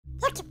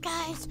What's up,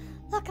 guys?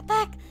 Welcome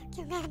back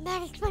to another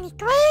Madden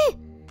 23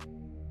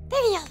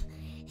 video.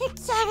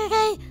 It's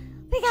Saturday,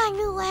 we got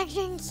new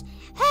legends,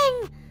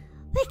 and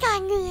we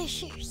got new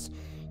issues.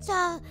 So,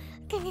 I'm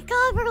gonna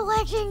go over the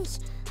legends,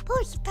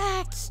 post the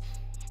packs,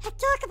 and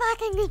talk about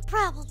the new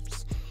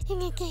problems in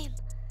the game.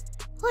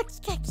 Let's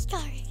get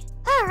started.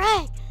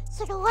 Alright,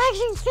 so the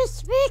legends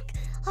this week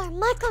are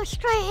Michael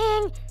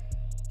Strahan.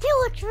 He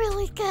looks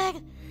really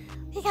good.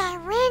 We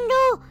got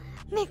Randall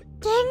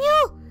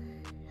McDaniel.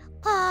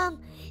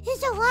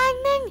 He's a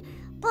lineman,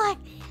 but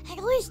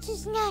at least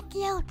he's not the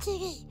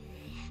LTD.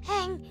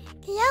 And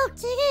the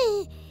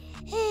LTD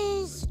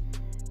is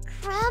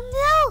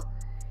Cromwell.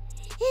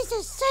 He's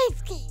a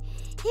safety.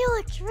 He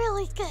looks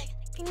really good.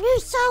 The new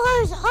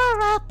solos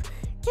are up.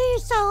 Do your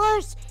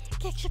solos,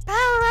 get your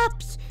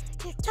power-ups,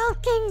 your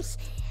tokens,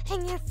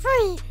 and your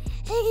free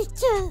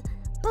 82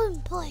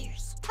 boom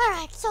players.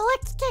 Alright, so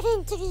let's get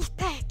into these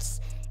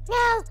packs.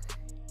 Now,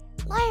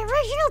 my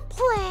original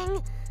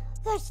plan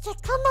was to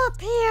come up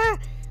here,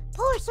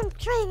 pull some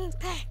training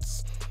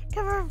packs,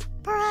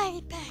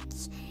 variety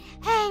packs,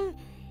 and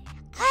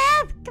I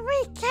have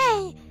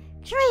 3K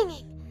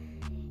training.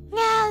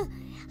 Now,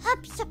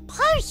 I'm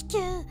supposed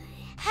to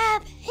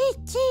have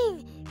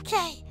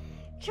 18K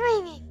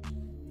training.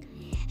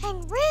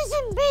 And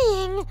reason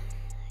being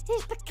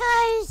is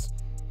because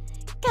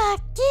the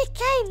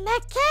DK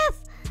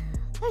Metcalf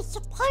was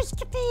supposed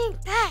to be in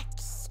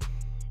packs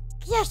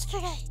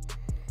yesterday,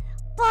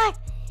 but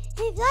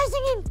he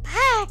wasn't in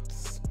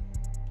packs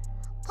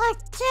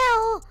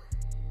until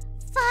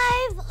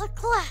 5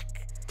 o'clock.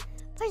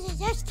 Was it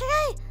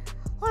yesterday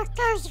or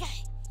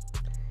Thursday?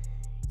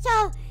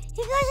 So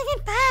he wasn't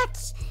in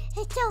packs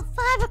until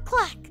 5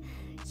 o'clock.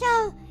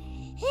 So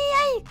he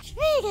ain't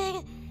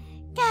tweeted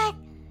that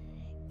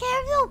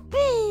there will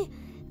be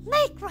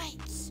make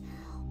rights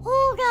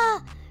or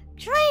the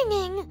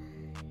training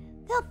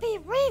will be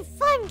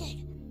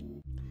refunded.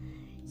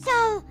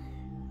 So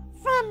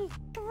from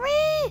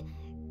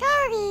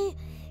 3:30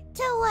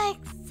 to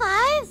like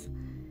 5,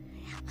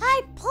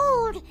 I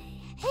pulled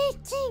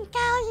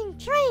 18,000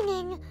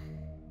 training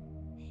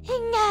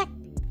in that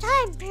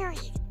time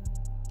period.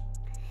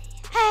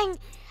 And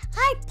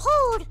I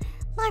pulled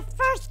my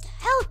first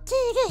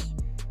LTD.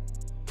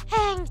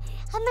 And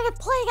I'm gonna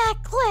play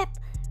that clip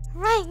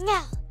right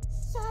now.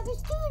 So I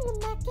was doing the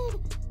method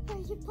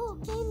where you pull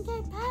game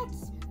day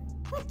packs,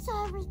 puts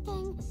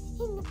everything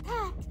in the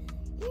pack,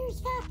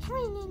 use that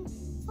training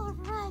for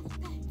variety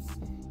packs.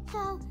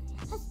 So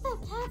I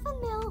spent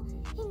 $500,000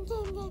 in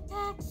game day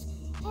packs,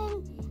 and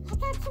I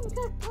got some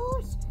good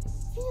pulls,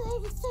 few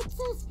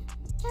 86s,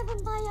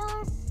 Kevin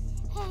Bayard,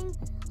 and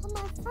on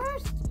my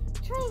first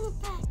training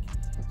pack,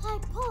 I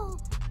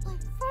pulled my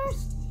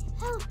first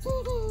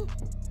LTD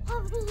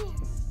of the year,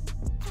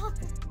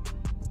 Tucker.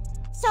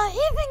 So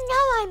even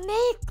though I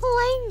made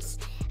claims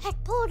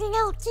at pulling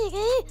LTD,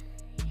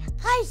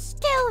 I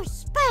still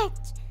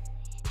spent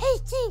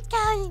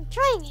 18,000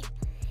 training,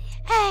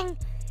 and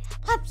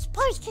I'm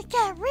supposed to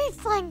get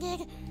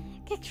refunded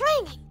the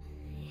training,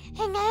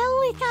 and I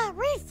only got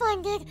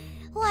refunded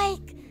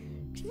like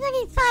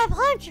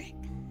 2,500.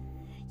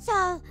 So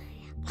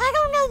I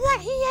don't know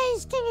what EA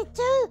is gonna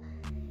do,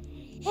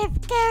 if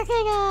they're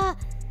gonna,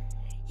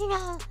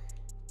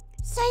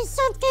 say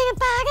something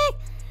about it,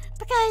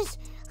 because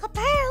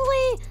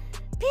apparently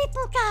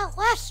people got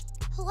less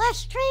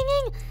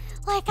training,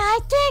 like I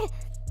did,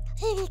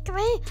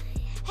 83,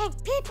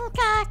 and people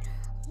got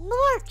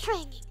more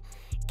training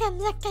than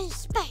what they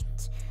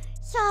spent.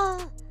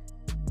 So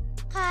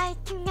I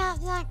do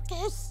not like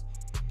this.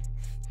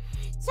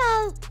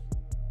 So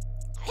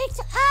it's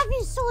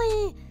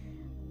obviously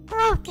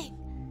broken,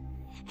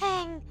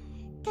 and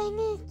they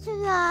need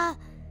to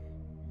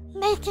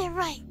make it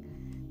right.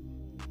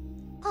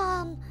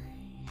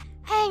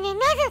 And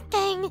another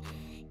thing,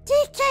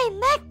 DK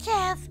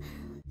Metcalf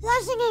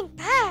wasn't in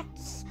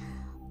packs,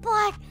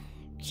 but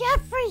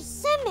Jeffrey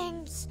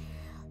Simmons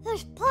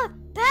was put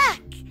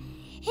back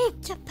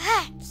into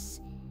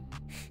packs.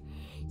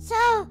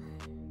 So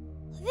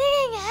we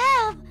didn't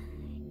have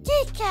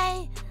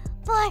DK,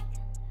 but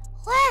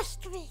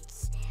last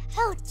week's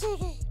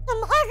LTD.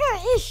 Some other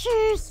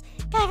issues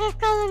that are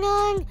going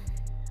on.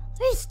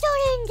 We still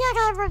didn't get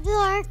our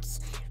rewards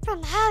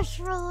from house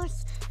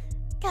rules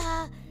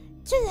to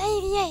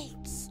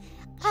 88s.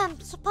 I'm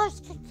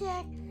supposed to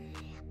get.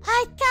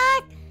 I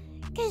got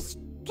this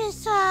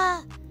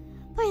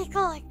what do you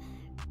call it?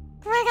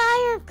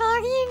 Gridiron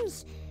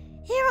Guardians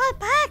hero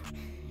pack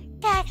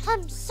that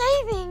I'm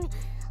saving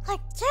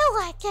until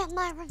I get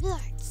my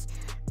rewards.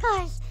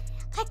 Cause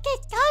I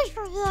get those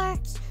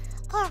rewards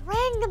are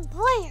random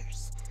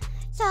players.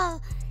 So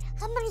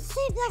I'm gonna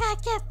see what I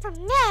get from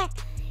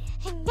that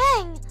and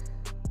then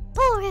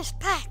pull this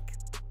pack.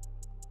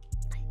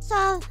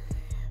 So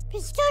we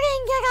still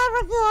didn't get our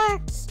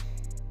rewards.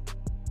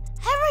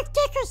 Eric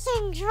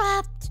Dickerson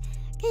dropped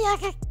the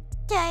other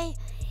day,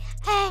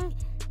 and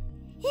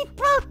he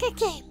broke a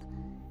game.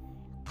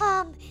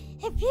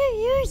 If you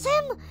use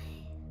him,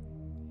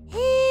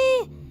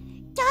 he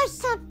does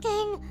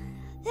something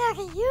their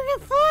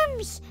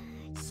uniforms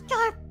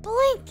start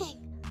blinking.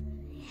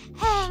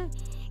 And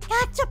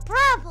that's a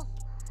problem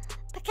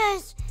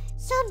because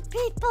some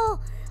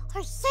people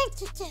are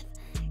sensitive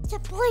to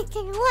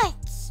blinking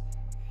lights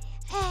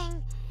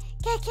and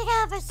they can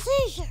have a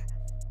seizure.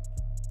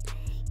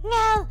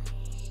 Now,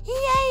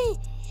 EA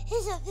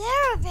is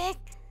aware of it,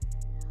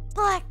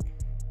 but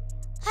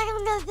I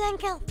don't know if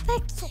they can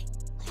fix it.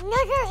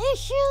 Another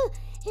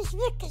issue is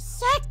with the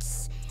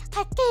sets.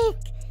 I think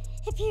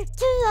if you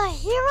do a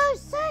hero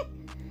set,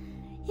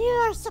 you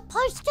are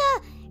supposed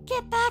to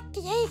get back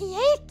the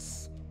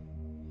 88s,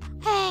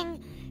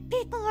 and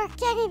people are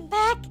getting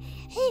back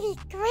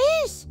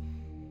 83s.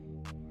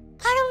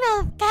 I don't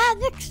know if that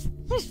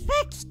was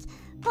fixed,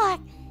 but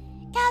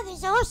that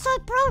is also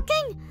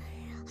broken.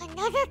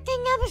 Another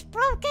thing that was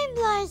broken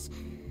was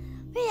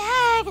we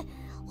had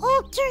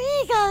alter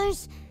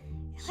egos,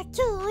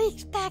 2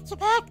 weeks back to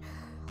back,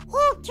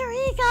 alter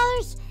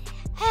egos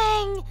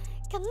and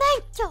the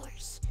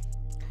mentors.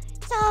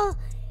 So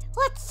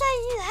let's say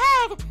you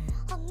had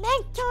a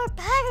mentor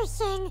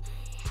Patterson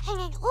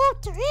and an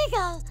alter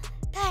ego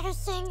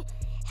Patterson,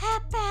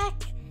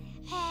 halfback,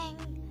 and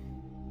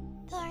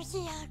there's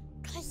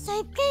the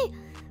safety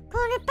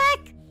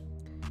quarterback.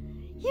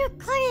 You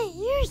couldn't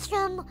use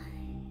them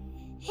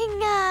in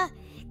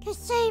the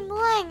same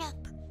lineup.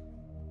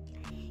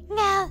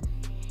 Now,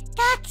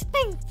 that's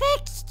been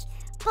fixed,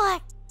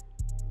 but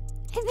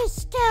it is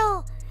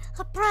still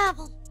a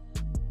problem.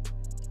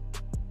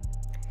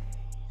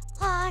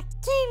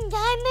 Team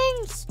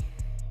Diamonds,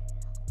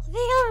 we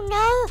don't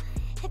know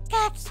if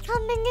that's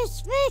coming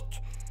this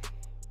week.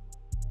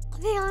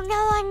 We don't know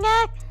on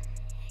that.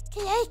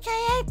 The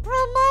AKA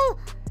promo,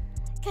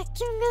 the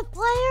 2 new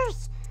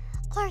players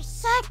are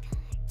set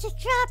to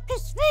drop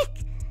this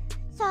week.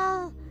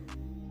 So,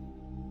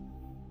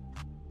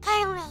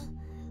 I don't know.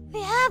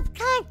 We have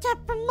content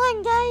for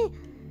Monday.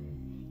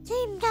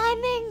 Team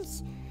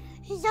Diamonds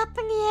is up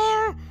in the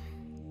air.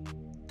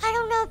 I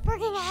don't know if we're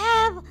gonna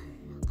have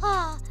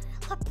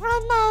a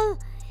promo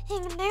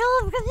in the middle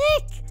of the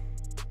week.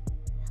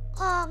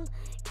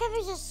 There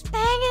was a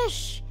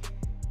Spanish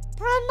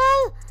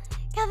promo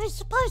that was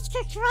supposed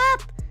to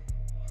drop.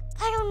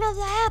 I don't know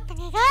the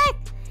happening of that.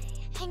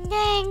 And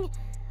then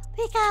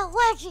we got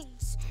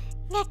Legends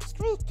next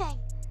weekend.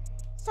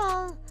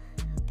 So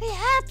we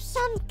have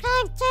some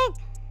content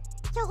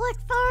to look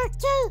forward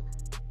to.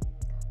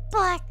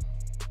 But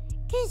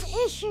these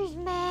issues,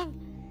 man,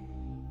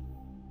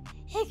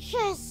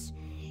 it's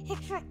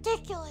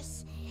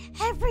ridiculous.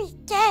 Every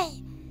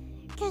day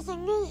there's a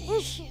new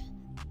issue.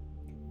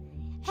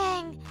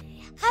 And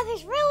I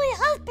was really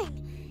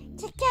hoping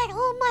to get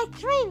all my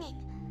training,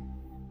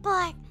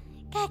 but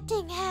that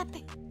didn't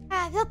happen.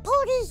 They'll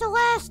pull these the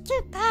last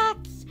 2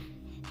 packs,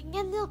 and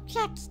then they'll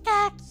check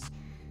stats.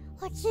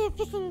 Let's see if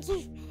we can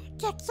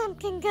get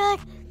something good.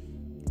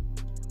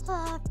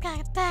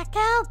 Gotta back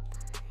out,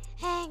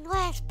 and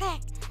last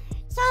pack.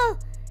 So,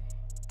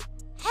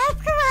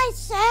 after I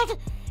said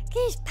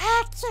these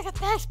packs are the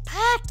best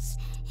packs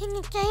in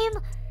the game,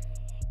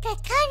 they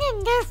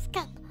kinda nerfed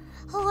them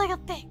a little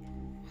bit,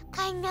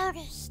 I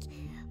noticed.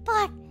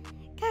 But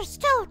they're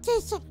still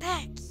decent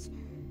packs.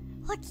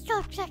 Let's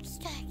go check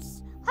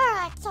stats.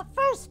 Alright, so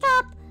first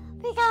up,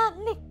 we got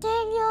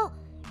McDaniel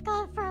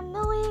going for 1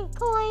 million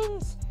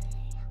coins.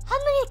 How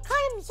many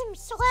coins in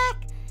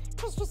Slack?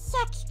 Because the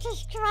sets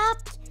just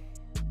dropped.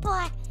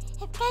 But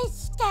if they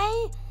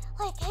stay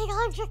like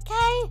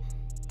 800k,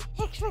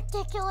 it's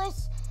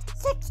ridiculous.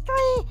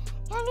 6'3",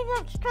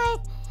 99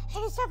 strength,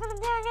 87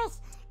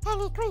 awareness,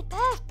 93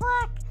 pass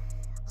block,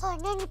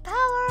 90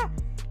 power,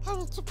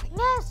 92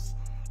 finesse,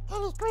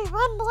 93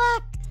 run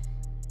block,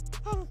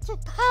 92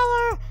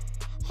 power,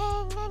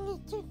 and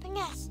 92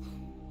 finesse.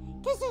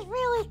 This is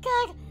really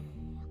good.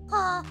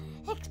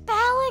 It's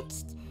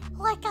balanced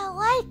like I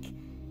like.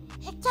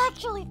 It's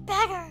actually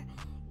better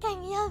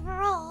than the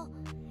overall.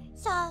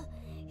 So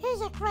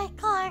here's a great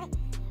card.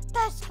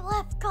 Best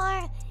left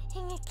card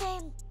in the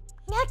game.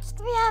 Next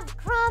we have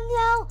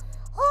Cromwell,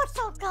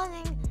 also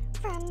going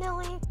for 1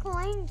 million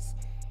coins.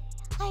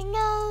 I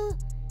know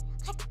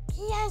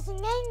he has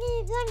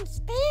 91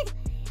 speed,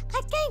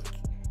 I think.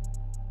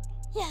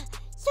 Yeah,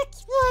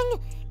 6'1",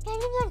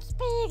 91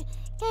 speed,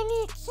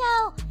 90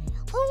 excel,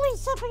 only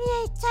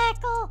 78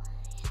 tackle,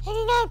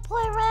 89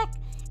 play rec,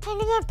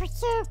 91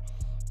 pursuit,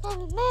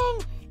 90 man,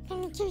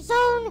 92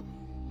 zone,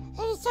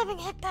 87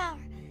 hit power.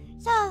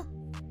 So,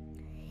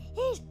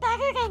 he's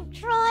better than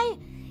Troy.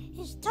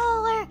 He's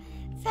taller,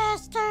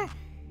 faster,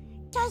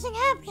 doesn't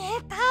have the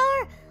hit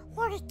power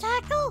or the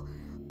tackle,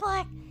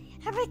 but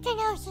everything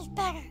else is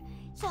better.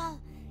 So,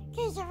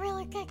 he's a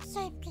really good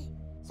safety.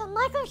 So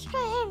Michael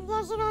Strahan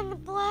wasn't on the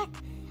block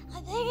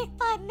of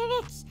 85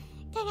 minutes,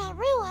 then I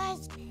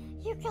realized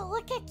you can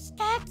look at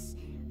stats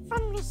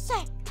from the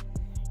set.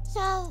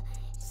 So,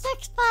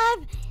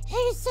 6'5",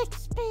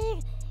 86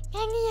 speed,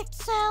 90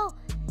 excel,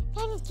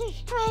 92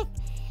 strength,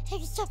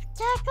 87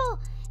 tackle,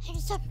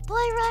 87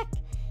 play rec,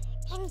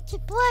 92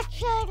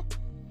 bloodshed,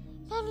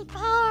 90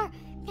 power,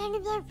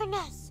 91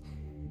 finesse.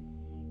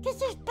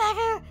 This is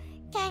better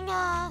can,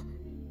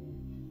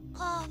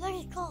 what do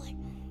you call it?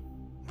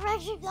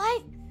 Racing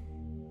light,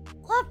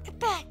 welcome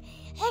back.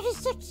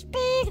 86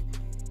 speed,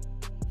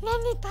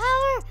 90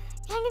 power,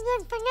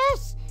 91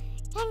 finesse,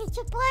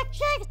 92 black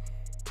shed,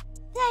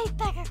 way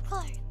better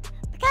card.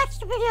 But that's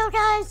the video,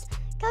 guys.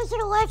 Those are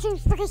the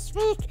legends for this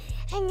week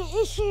and the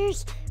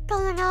issues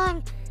going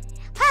on.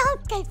 I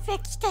hope they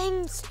fix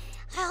things.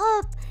 I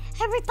hope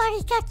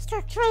everybody gets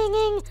their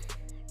training,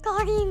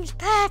 Guardians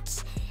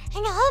packs,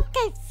 and I hope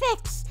they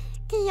fix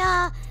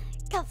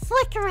the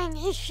flickering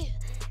issue,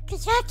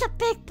 because that's a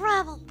big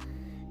problem.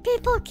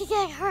 People can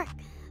get hurt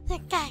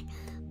like that.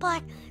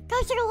 But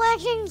those are the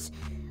legends.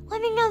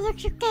 Let me know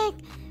what you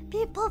think.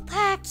 People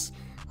packs,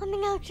 let me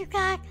know what you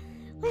got.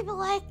 Leave a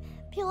like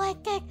if you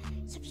liked it.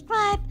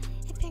 Subscribe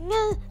if you're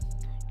new.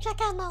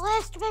 Check out my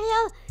last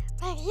video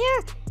right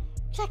here.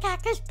 Check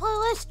out this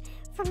playlist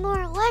for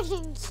more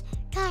legends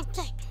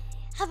content.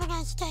 Have a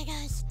nice day,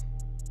 guys.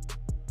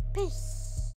 Peace.